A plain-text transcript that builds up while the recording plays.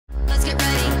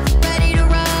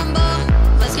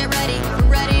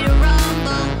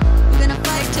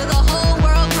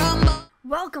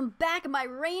welcome back, my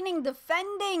reigning,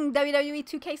 defending WWE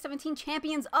 2K17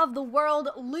 champions of the world,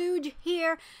 Luge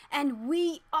here, and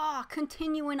we are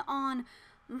continuing on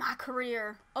my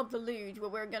career of the Luge, where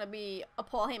we're gonna be a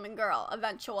Paul Heyman girl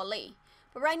eventually.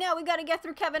 But right now, we gotta get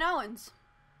through Kevin Owens.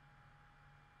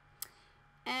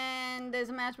 And there's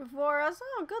a match before us.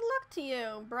 Oh, good luck to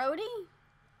you, Brody.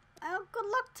 Oh, good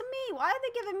luck to me. Why are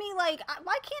they giving me, like,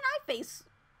 why can't I face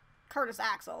Curtis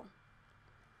Axel?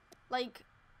 Like,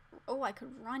 oh, I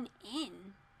could run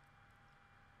in.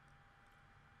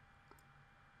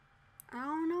 I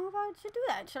don't know if I should do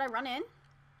that. Should I run in?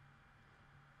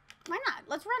 Why not?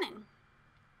 Let's run in.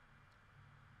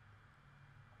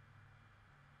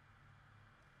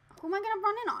 Who am I gonna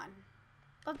run in on?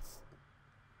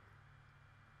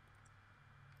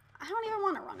 I don't even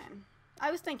want to run in.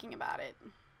 I was thinking about it.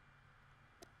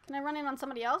 Can I run in on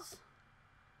somebody else?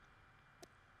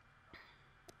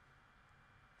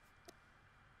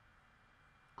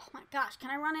 Oh my gosh,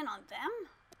 can I run in on them?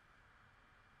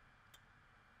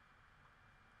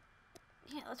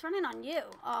 Yeah, let's run in on you.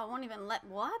 Oh, I won't even let...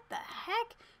 What the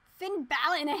heck? Finn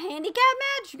Balor in a handicap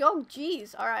match? Oh,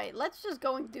 jeez. Alright, let's just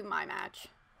go and do my match.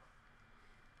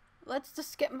 Let's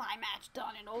just get my match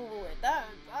done and over with.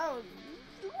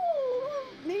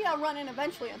 Maybe I'll run in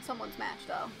eventually on someone's match,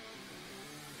 though.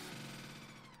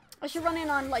 I should run in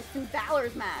on, like, Finn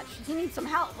Balor's match. He needs some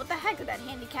help. What the heck is that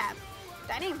handicap?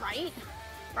 That ain't right.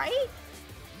 Right?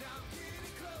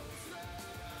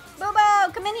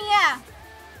 Boo-boo, come in here.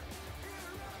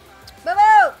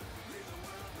 Boo-boo.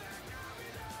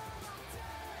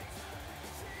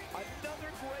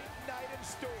 Another great night in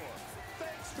store.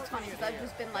 It's funny because I've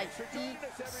just been like, eat,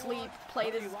 sleep,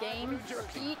 play this game,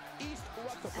 repeat,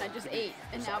 and I just ate.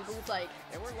 And now Boo's like,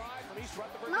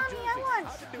 Mommy, I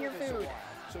want your food.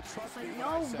 It's like,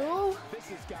 no, Boo.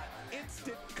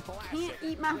 Can't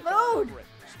eat my food.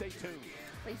 Stay tuned.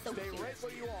 But he's so cute.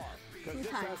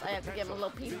 Sometimes I have to give him little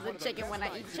pieces of chicken when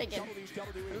I eat chicken.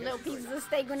 Little pieces of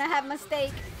steak when I have my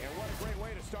steak.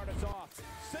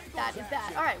 That is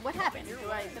that. Alright, what happened?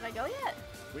 Did I go yet?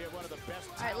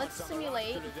 Alright, let's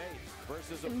simulate.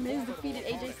 Miz defeated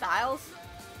AJ Styles.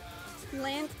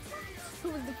 Lance. Who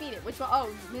was defeated? Which one? Oh,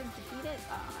 Miz defeated?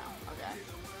 I don't know. Okay.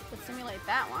 Let's simulate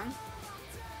that one.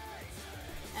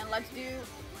 And let's do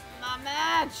my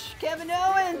match. Kevin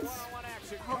Owens.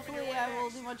 Hopefully I will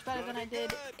do much better than I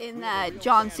did in that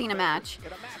John Cena match.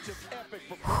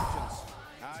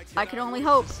 I could only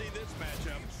hope.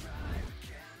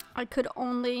 I could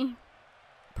only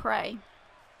pray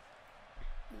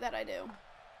that I do.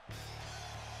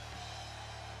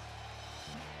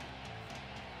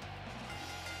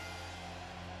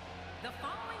 The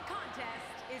following contest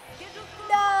is scheduled for...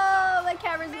 No, my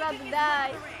camera's about to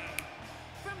die.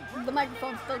 The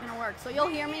microphone's still gonna work, so you'll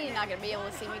hear me. You're not gonna be able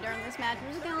to see me during this match.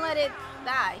 We're just gonna let it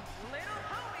die,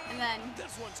 and then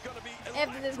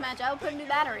after this match, I'll put a new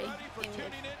battery in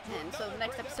it, and so the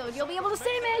next episode you'll be able to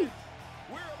see me.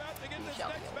 You shall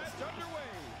be able to see me.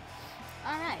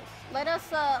 All right,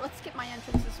 let's skip my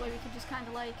entrance this way. We can just kind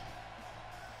of like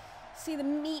see the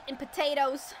meat and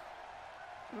potatoes.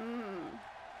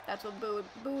 That's what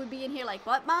Boo would be in here like.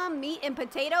 What, Mom? Meat and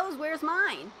potatoes? Where's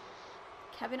mine?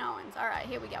 Kevin Owens. Alright,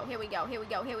 here we go, here we go, here we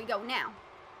go, here we go now.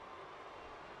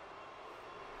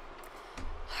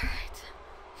 Alright.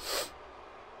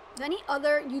 Does any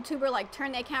other YouTuber like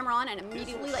turn their camera on and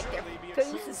immediately like their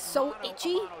face is so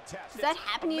itchy? Does that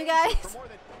happen to you guys?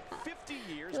 I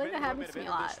feel like that happens to me a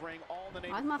lot.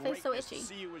 Why is my face so itchy?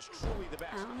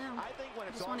 I don't know.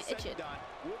 I just want to itch it.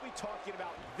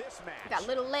 Got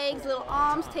little legs, little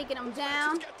arms, taking them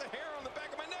down.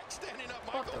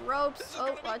 Off the ropes.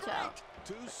 Oh, watch out.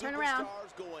 Turn around.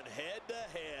 Going head to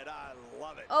head. I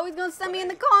love it. Oh, he's gonna send me in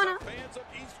the corner. Fans of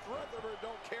East Rutherford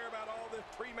don't care about all this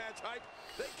pre-match hype.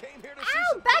 They came here to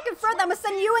Ow, back and forth. I'm gonna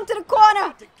send you into the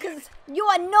corner because you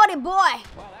are a naughty boy.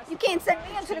 You can't send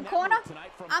me into the corner.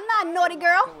 I'm not a naughty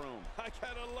girl. I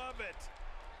gotta love it.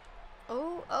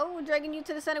 Oh, we're dragging you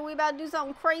to the center. We about to do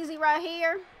something crazy right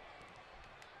here.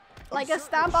 Like a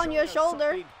stomp on your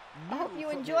shoulder. I hope you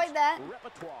enjoyed that.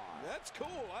 That's cool.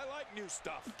 I like new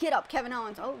stuff. Get up, Kevin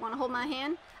Owens. Oh, want to hold my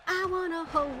hand? I want to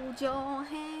hold your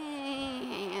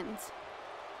hands.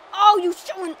 Oh, you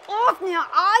showing off now,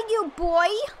 are you, boy?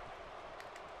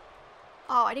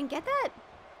 Oh, I didn't get that.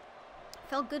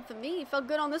 Felt good for me. Felt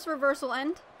good on this reversal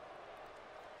end.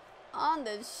 On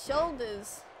the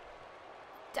shoulders.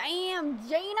 Damn,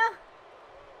 Jaina.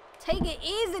 Take it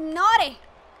easy, naughty.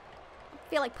 I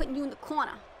feel like putting you in the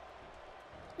corner.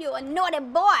 You a naughty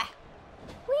boy.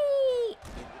 Whee!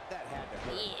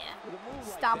 Yeah.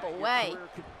 Stomp away.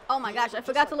 Oh my gosh, I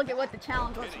forgot to look at what the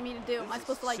challenge was for me to do. Am I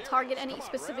supposed to like target any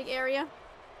specific area?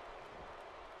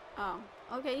 Oh,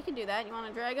 okay, you can do that. You want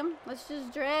to drag him? Let's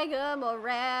just drag him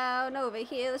around over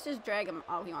here. Let's just drag him.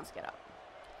 Oh, he wants to get up.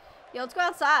 Yo, let's go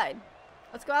outside.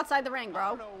 Let's go outside the ring, bro. I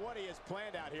don't know what he has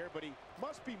planned out here, but he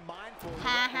must be mindful.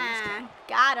 Haha.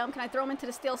 Got him. Can I throw him into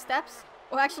the steel steps?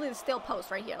 Oh, actually, the steel post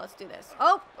right here. Let's do this.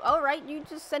 Oh, all right. You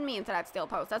just send me into that steel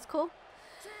post. That's cool.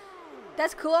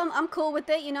 That's cool. I'm cool with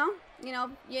it, you know. You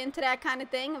know, you're into that kind of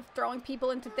thing of throwing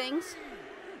people into things.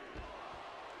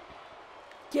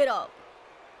 Get up.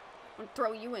 I'm gonna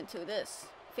throw you into this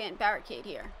fan barricade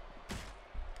here.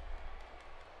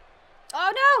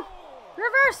 Oh no!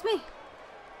 Reverse me!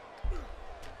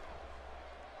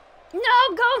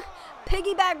 No, go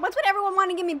piggyback. What's what everyone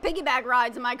want to give me piggyback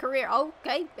rides in my career? Oh,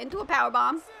 okay, into a power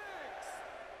bomb.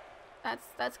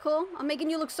 That's cool. I'm making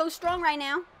you look so strong right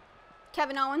now,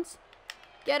 Kevin Owens.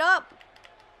 Get up.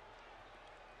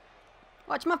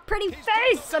 Watch my pretty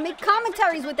face. I make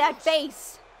commentaries with that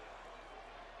face.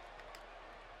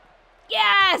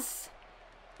 Yes!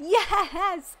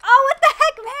 Yes! Oh, what the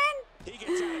heck, man? He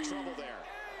gets out of trouble there.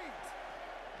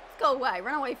 Let's go away.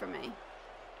 Run away from me.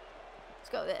 Let's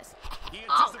go this.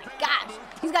 Oh my gosh.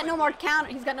 He's got no more counter.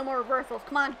 He's got no more reversals.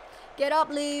 Come on. Get up,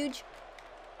 Luge.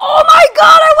 Oh my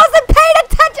god, I wasn't paying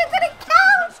attention to the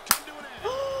count!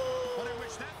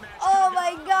 Oh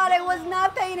my god, I was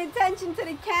not paying attention to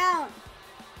the count.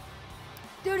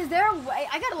 Dude, is there a way?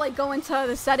 I gotta like go into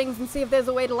the settings and see if there's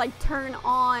a way to like turn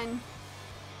on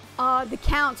the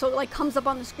count so it like comes up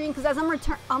on the screen, because as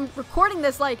I'm recording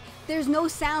this, like there's no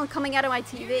sound coming out of my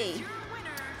TV.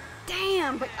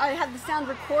 Damn, but I have the sound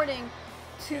recording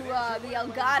to the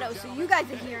Elgato, so you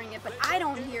guys are hearing it, but I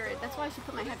don't hear it. That's why I should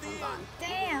put my headphones on.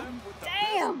 Damn,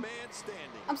 damn.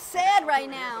 I'm sad right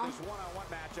now.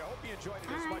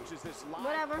 Alright,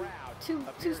 whatever.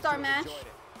 Two-star match.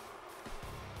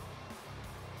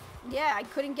 Yeah, I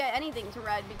couldn't get anything to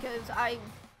red because I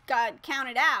got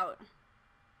counted out.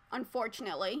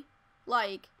 Unfortunately.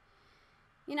 Like,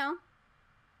 you know,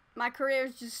 my career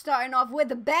is just starting off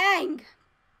with a bang.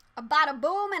 A bada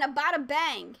boom and a bada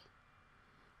bang.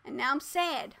 And now I'm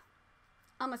sad.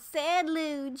 I'm a sad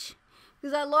luge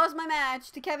because I lost my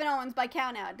match to Kevin Owens by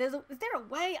count out. Is there a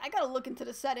way? I gotta look into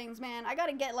the settings, man. I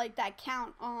gotta get like that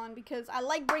count on because I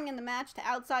like bringing the match to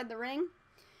outside the ring.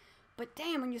 But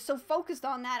damn, when you're so focused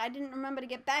on that, I didn't remember to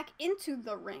get back into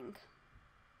the ring.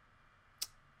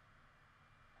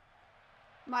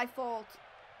 My fault.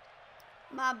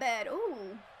 My bad.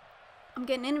 Ooh. I'm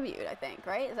getting interviewed, I think,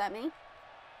 right? Is that me?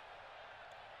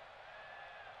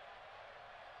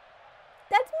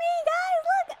 That's me, guys!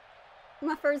 Look!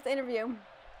 My first interview.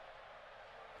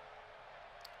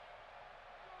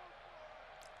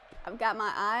 I've got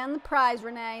my eye on the prize,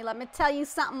 Renee. Let me tell you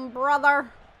something,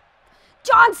 brother.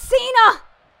 John Cena!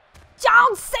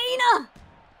 John Cena!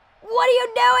 What are you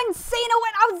doing,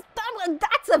 Cena?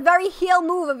 That's a very heel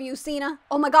move of you, Cena.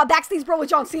 Oh my god, backstage brawl with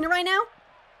John Cena right now?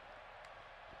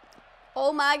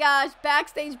 Oh my gosh,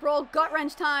 backstage brawl, gut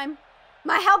wrench time.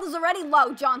 My health is already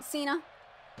low, John Cena.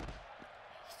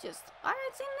 He's just, alright,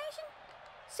 Cena Nation.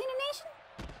 Cena Nation.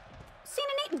 Cena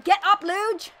Nation. Get up,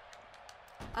 Luge.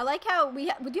 I like how do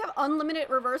you have unlimited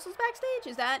reversals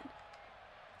backstage? Is that...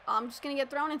 I'm just gonna get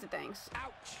thrown into things.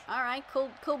 Alright,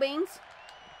 cool beans.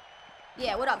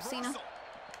 Yeah, what up, Cena?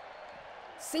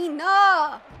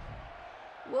 Cena!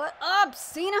 What up,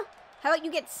 Cena? How about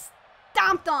you get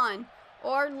stomped on?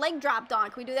 Or leg dropped on?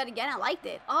 Can we do that again? I liked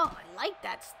it. Oh, I like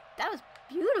that. That was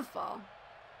beautiful.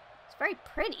 It's very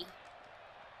pretty.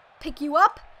 Pick you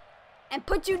up and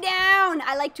put you down.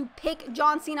 I like to pick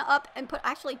John Cena up and put...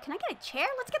 Actually, can I get a chair?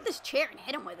 Let's get this chair and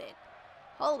hit him with it.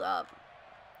 Hold up.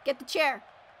 Get the chair.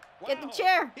 Get the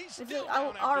chair. Is it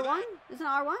R1? Is it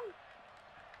R1?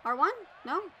 R1?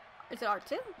 No? Is it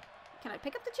R2? Can I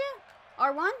pick up the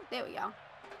chair? R1? There we go.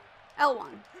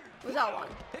 L1. It was L1.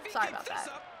 Sorry about that.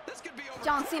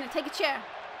 John Cena, take a chair.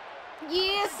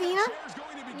 Yeah, Cena.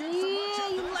 Yeah,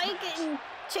 you like it. And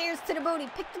chairs to the booty.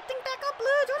 Pick the thing back up,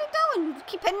 Luge. What are you doing?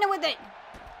 Keep hitting it with it.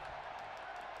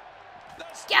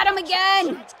 Get him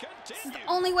again. This is the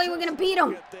only way we're going to beat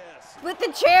him. With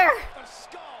the chair.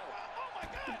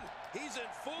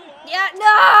 Yeah,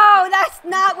 no, that's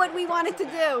not what we wanted to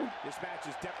do. This match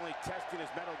is definitely testing his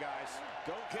metal, guys.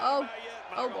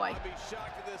 Oh boy.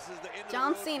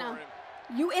 John Cena,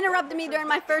 you interrupted me during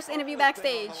my first interview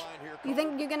backstage. You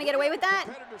think you're gonna get away with that?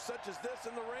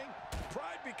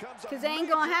 Because it ain't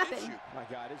gonna happen. My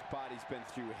God, his body's been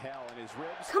through hell, and his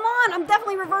ribs. Come on, I'm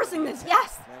definitely reversing this.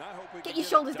 Yes. Get your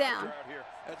shoulders down.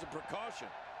 As a precaution.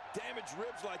 Damaged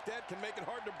ribs like that can make it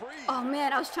hard to breathe. Oh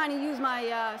man, I was trying to use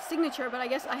my signature, but I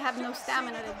guess I have no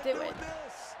stamina to do it.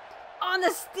 On the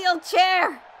steel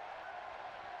chair.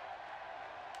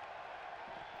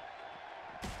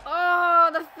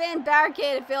 can't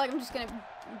barricade, I feel like I'm just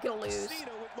gonna lose.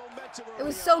 It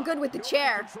was so good with the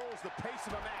chair.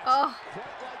 Oh,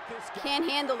 can't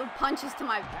handle the punches to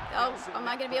my... Oh, am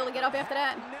I gonna be able to get up after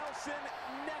that?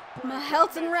 My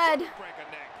health's in red.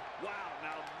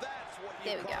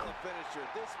 There we go.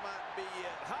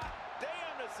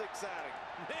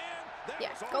 Yeah,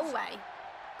 go away.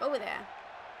 Go over there.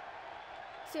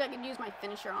 See if I can use my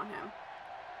finisher on him.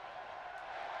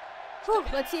 Whew,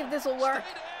 let's see if this will work.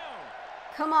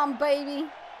 Come on, baby.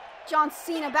 John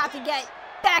Cena about to get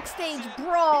backstage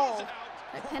brawl. Can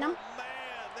I pin him?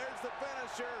 There's the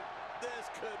finisher. This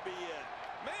could be it.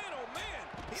 Man, oh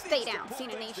man. Stay down,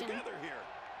 Cena Nation.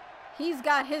 He's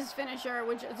got his finisher,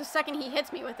 which the second he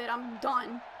hits me with it, I'm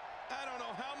done. I don't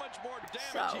know how much more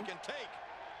damage he can take.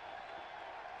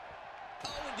 Oh,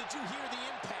 and did you hear the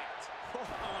impact?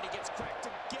 Oh, and he gets cracked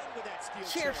again with that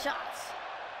steel chair shots.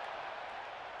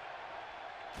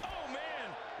 Oh man,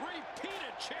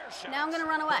 repeated chair shots. Now I'm gonna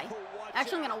run away.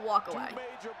 Actually, I'm gonna walk away.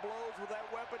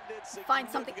 Find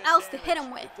something else to hit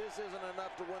him with.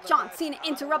 John Cena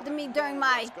interrupted me during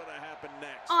my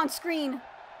on-screen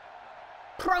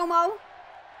promo.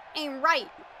 Ain't right.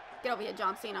 Get over here,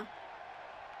 John Cena.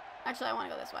 Actually, I want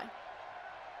to go this way.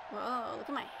 Whoa, look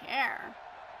at my hair.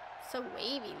 So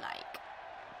wavy-like.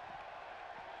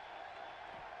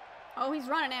 Oh, he's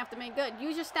running after me. Good.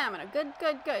 Use your stamina. Good,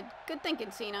 good, good. Good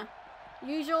thinking, Cena.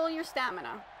 Use all your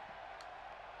stamina.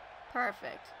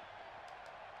 Perfect.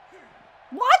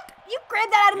 What? You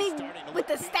grabbed that out of me with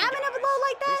the stamina blow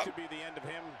like that? This could be the end of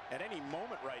him at any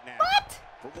moment right now. What?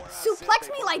 Suplex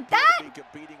me like that?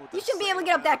 You shouldn't be able to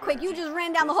get up that quick. You just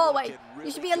ran down the hallway. You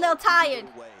should be a little tired.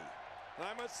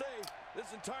 I must say,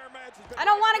 this entire match has been... I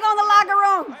don't want to go in the locker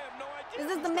room. Is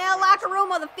this the male locker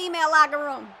room or the female locker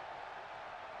room?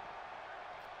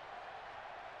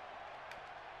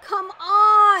 Come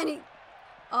on.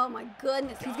 Oh my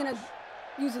goodness. He's going to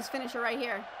use his finisher right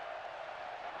here.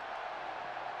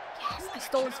 Yes, I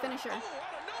stole his finisher.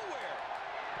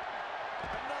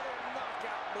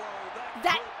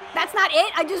 That's not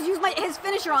it? I just used his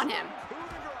finisher on him.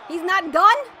 He's not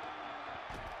done?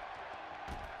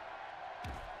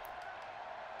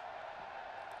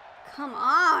 Come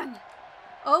on.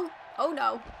 Oh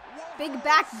no. Big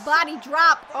back body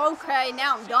drop. Okay,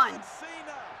 now I'm done.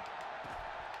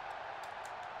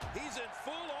 He's in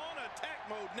full-on attack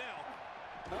mode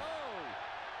now.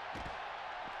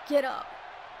 Get up.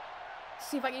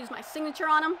 See if I can use my signature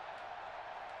on him.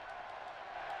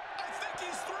 I think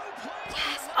he's through playing.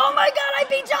 Yes. Oh my god, I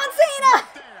beat John Cena.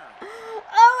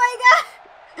 Oh my god.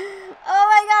 Oh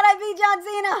my god, I beat John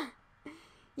Cena.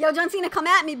 Yo, John Cena, come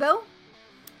at me, boo.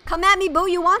 Come at me, boo.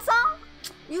 You want some?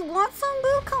 You want some,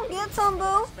 boo? Come get some,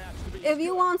 boo. If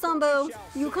you want some, boo,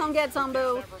 you come get some,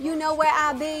 boo. You know where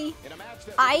I be.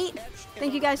 Aight?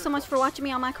 Thank you guys so much for watching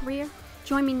me on my career.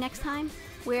 Join me next time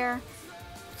where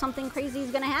something crazy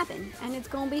is going to happen. And it's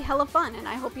going to be hella fun. And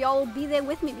I hope y'all will be there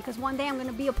with me because one day I'm going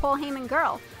to be a Paul Heyman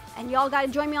girl. And y'all got to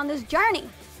join me on this journey.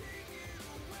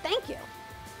 Thank you.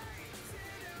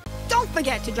 Don't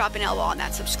forget to drop an elbow on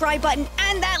that subscribe button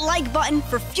and that like button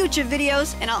for future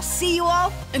videos. And I'll see you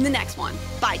all in the next one.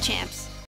 Bye, champs.